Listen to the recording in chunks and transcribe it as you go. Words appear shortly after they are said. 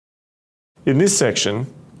In this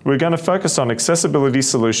section, we're going to focus on accessibility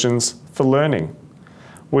solutions for learning.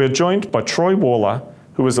 We are joined by Troy Waller,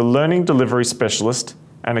 who is a Learning Delivery Specialist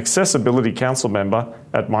and Accessibility Council member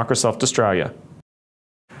at Microsoft Australia.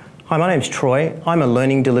 Hi, my name's Troy. I'm a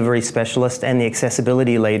Learning Delivery Specialist and the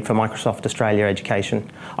Accessibility Lead for Microsoft Australia Education.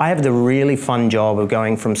 I have the really fun job of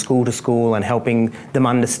going from school to school and helping them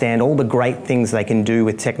understand all the great things they can do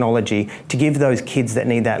with technology to give those kids that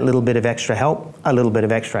need that little bit of extra help, a little bit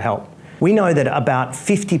of extra help. We know that about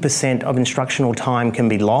 50% of instructional time can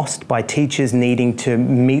be lost by teachers needing to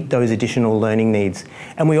meet those additional learning needs.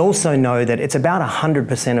 And we also know that it's about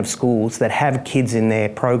 100% of schools that have kids in their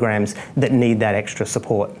programs that need that extra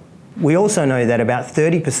support. We also know that about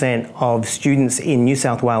 30% of students in New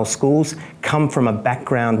South Wales schools come from a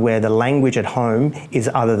background where the language at home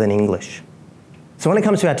is other than English. So when it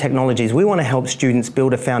comes to our technologies, we want to help students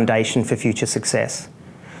build a foundation for future success.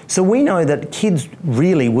 So we know that kids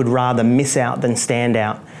really would rather miss out than stand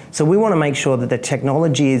out. So we want to make sure that the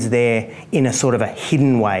technology is there in a sort of a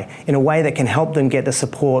hidden way, in a way that can help them get the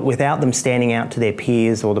support without them standing out to their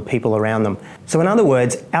peers or the people around them. So in other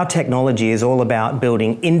words, our technology is all about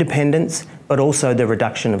building independence, but also the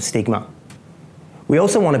reduction of stigma. We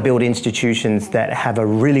also want to build institutions that have a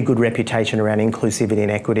really good reputation around inclusivity and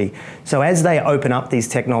equity. So as they open up these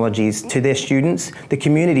technologies to their students, the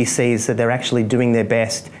community sees that they're actually doing their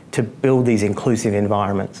best to build these inclusive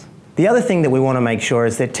environments. The other thing that we want to make sure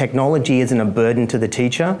is that technology isn't a burden to the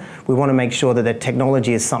teacher. We want to make sure that the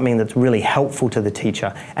technology is something that's really helpful to the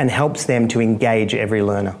teacher and helps them to engage every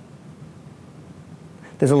learner.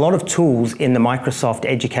 There's a lot of tools in the Microsoft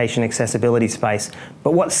education accessibility space,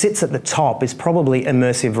 but what sits at the top is probably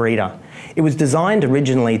Immersive Reader. It was designed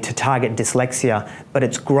originally to target dyslexia, but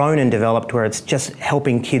it's grown and developed where it's just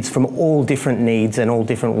helping kids from all different needs and all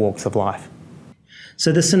different walks of life.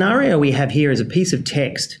 So the scenario we have here is a piece of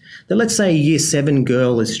text that, let's say, a Year 7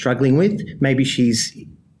 girl is struggling with. Maybe she's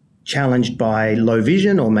challenged by low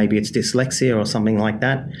vision, or maybe it's dyslexia or something like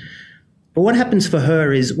that. But what happens for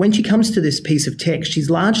her is when she comes to this piece of text, she's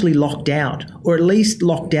largely locked out, or at least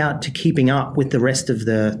locked out to keeping up with the rest of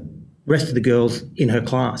the girls in her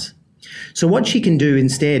class. So what she can do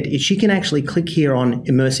instead is she can actually click here on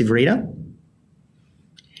Immersive Reader.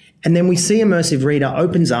 And then we see Immersive Reader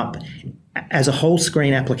opens up as a whole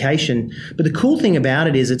screen application. But the cool thing about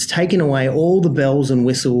it is it's taken away all the bells and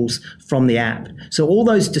whistles from the app. So all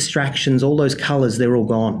those distractions, all those colors, they're all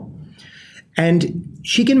gone. And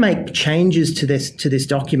she can make changes to this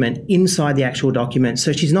document inside the actual document.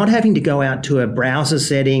 So she's not having to go out to her browser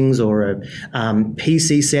settings or her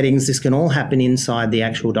PC settings. This can all happen inside the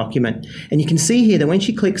actual document. And you can see here that when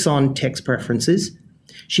she clicks on text preferences,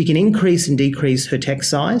 she can increase and decrease her text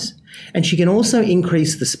size, and she can also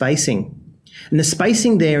increase the spacing. And the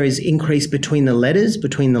spacing there is increased between the letters,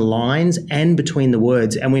 between the lines, and between the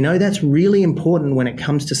words. And we know that's really important when it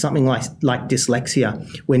comes to something like dyslexia,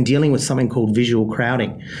 when dealing with something called visual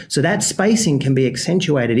crowding. So that spacing can be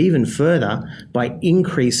accentuated even further by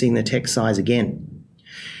increasing the text size again.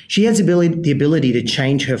 She has the ability to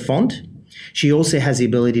change her font. She also has the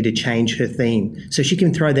ability to change her theme. So she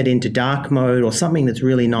can throw that into dark mode or something that's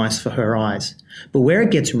really nice for her eyes. But where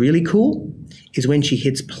it gets really cool is when she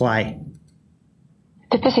hits play.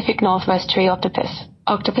 The Pacific Northwest tree octopus,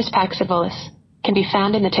 Octopus paxivolis, can be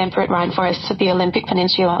found in the temperate rainforests of the Olympic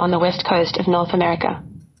Peninsula on the west coast of North America.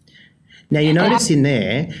 Now you notice in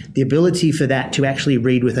there the ability for that to actually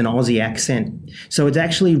read with an Aussie accent. So it's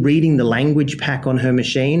actually reading the language pack on her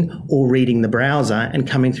machine or reading the browser and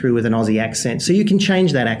coming through with an Aussie accent. So you can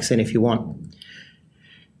change that accent if you want.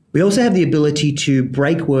 We also have the ability to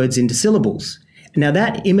break words into syllables. Now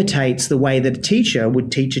that imitates the way that a teacher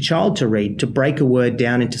would teach a child to read, to break a word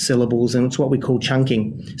down into syllables, and it's what we call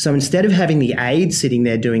chunking. So instead of having the aide sitting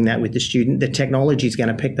there doing that with the student, the technology is going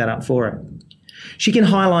to pick that up for her. She can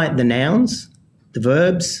highlight the nouns, the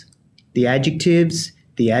verbs, the adjectives,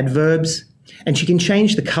 the adverbs, and she can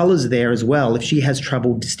change the colours there as well if she has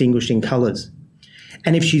trouble distinguishing colours.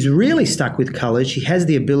 And if she's really stuck with colours, she has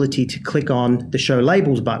the ability to click on the Show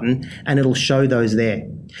Labels button and it'll show those there.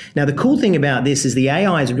 Now, the cool thing about this is the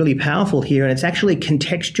AI is really powerful here and it's actually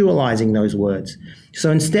contextualizing those words. So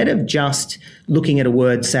instead of just looking at a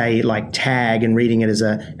word, say, like tag and reading it as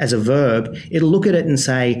a verb, it'll look at it and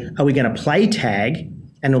say, are we going to play tag?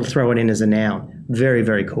 And it'll throw it in as a noun. Very,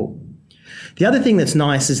 very cool. The other thing that's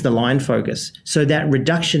nice is the line focus. So that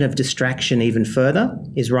reduction of distraction even further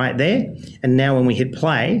is right there. And now when we hit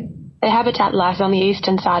play... Their habitat lies on the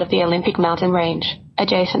eastern side of the Olympic mountain range,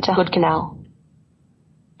 adjacent to Hood Canal.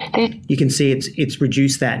 You can see it's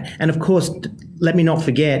reduced that. And of course, let me not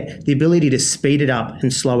forget, the ability to speed it up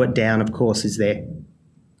and slow it down, of course, is there.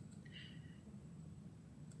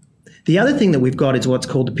 The other thing that we've got is what's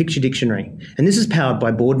called the Picture Dictionary, and this is powered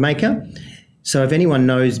by Boardmaker. So if anyone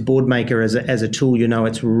knows Boardmaker as a tool, you know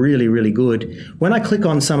it's really, really good. When I click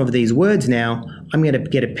on some of these words now, I'm going to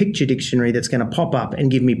get a picture dictionary that's going to pop up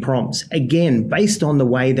and give me prompts, again, based on the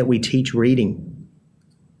way that we teach reading.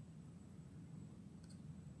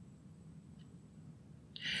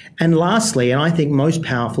 And lastly, and I think most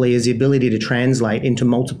powerfully, is the ability to translate into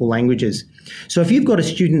multiple languages. So if you've got a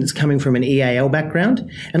student that's coming from an EAL background,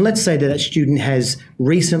 and let's say that that student has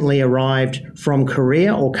recently arrived from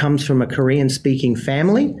Korea or comes from a Korean-speaking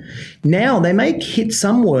family, now they may hit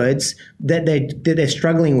some words that they're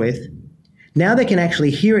struggling with. Now they can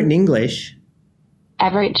actually hear it in English.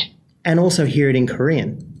 Average. And also hear it in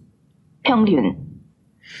Korean. 평균.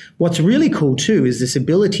 What's really cool too is this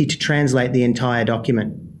ability to translate the entire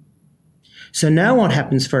document. So now what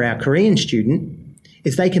happens for our Korean student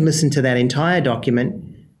is they can listen to that entire document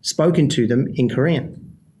spoken to them in Korean.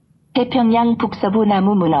 태평양 북서부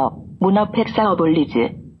나무 문어 백사 어볼리즈,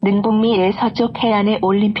 능북미의 서쪽 해안의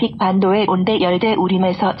올림픽 반도의 온대 열대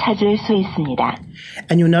우림에서 찾을 수 있습니다.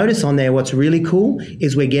 And you'll notice on there what's really cool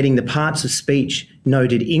is we're getting the parts of speech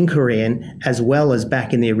noted in Korean as well as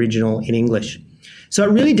back in the original in English. So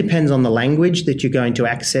it really depends on the language that you're going to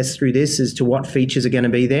access through this as to what features are going to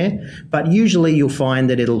be there. But usually you'll find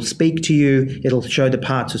that it'll speak to you, it'll show the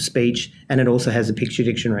parts of speech, and it also has a picture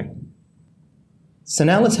dictionary. So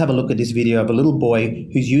now let's have a look at this video of a little boy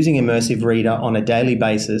who's using Immersive Reader on a daily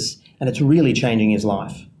basis, and it's really changing his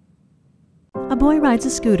life. A boy rides a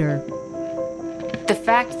scooter. The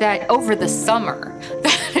fact that over the summer,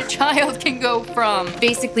 a child can go from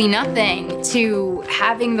basically nothing to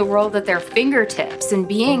having the world at their fingertips and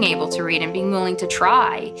being able to read and being willing to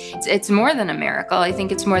try. It's more than a miracle. I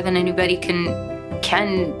think it's more than anybody can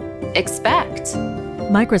expect.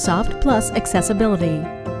 Microsoft plus accessibility.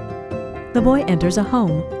 The boy enters a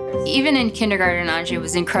home. Even in kindergarten, Anjay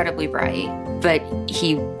was incredibly bright, but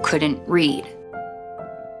he couldn't read.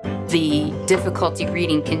 The difficulty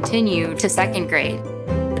reading continued to second grade.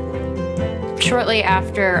 Shortly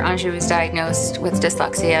after Anjay was diagnosed with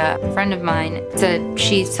dyslexia, a friend of mine said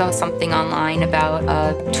she saw something online about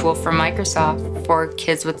a tool from Microsoft for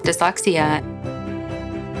kids with dyslexia.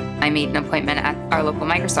 I made an appointment at our local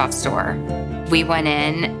Microsoft store. We went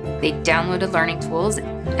in, they downloaded learning tools,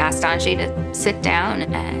 asked Anjay to sit down,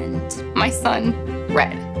 and my son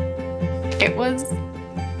read. It was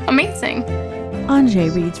amazing. Anjay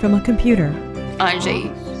reads from a computer. Anjay,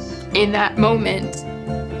 in that moment,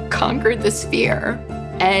 conquered this fear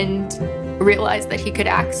and realized that he could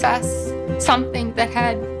access something that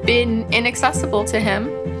had been inaccessible to him.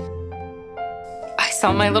 I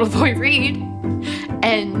saw my little boy read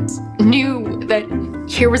and knew that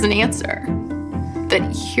here was an answer,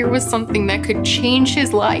 that here was something that could change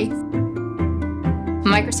his life.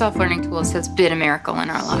 Microsoft Learning Tools has been a miracle in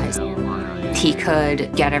our lives. He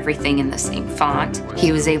could get everything in the same font.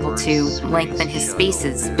 He was able to lengthen his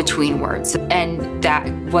spaces between words, and that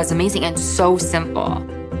was amazing and so simple.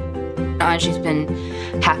 Anjay's been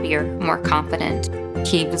happier, more confident.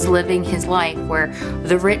 He was living his life where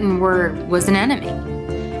the written word was an enemy,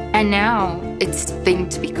 and now it's a thing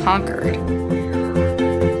to be conquered.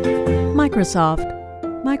 Microsoft.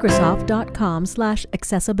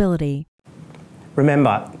 Microsoft.com/accessibility.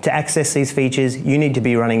 Remember, to access these features, you need to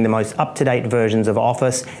be running the most up-to-date versions of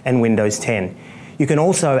Office and Windows 10. You can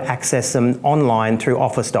also access them online through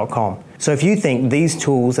office.com. So if you think these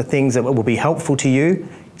tools are things that will be helpful to you,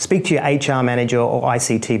 speak to your HR manager or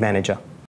ICT manager.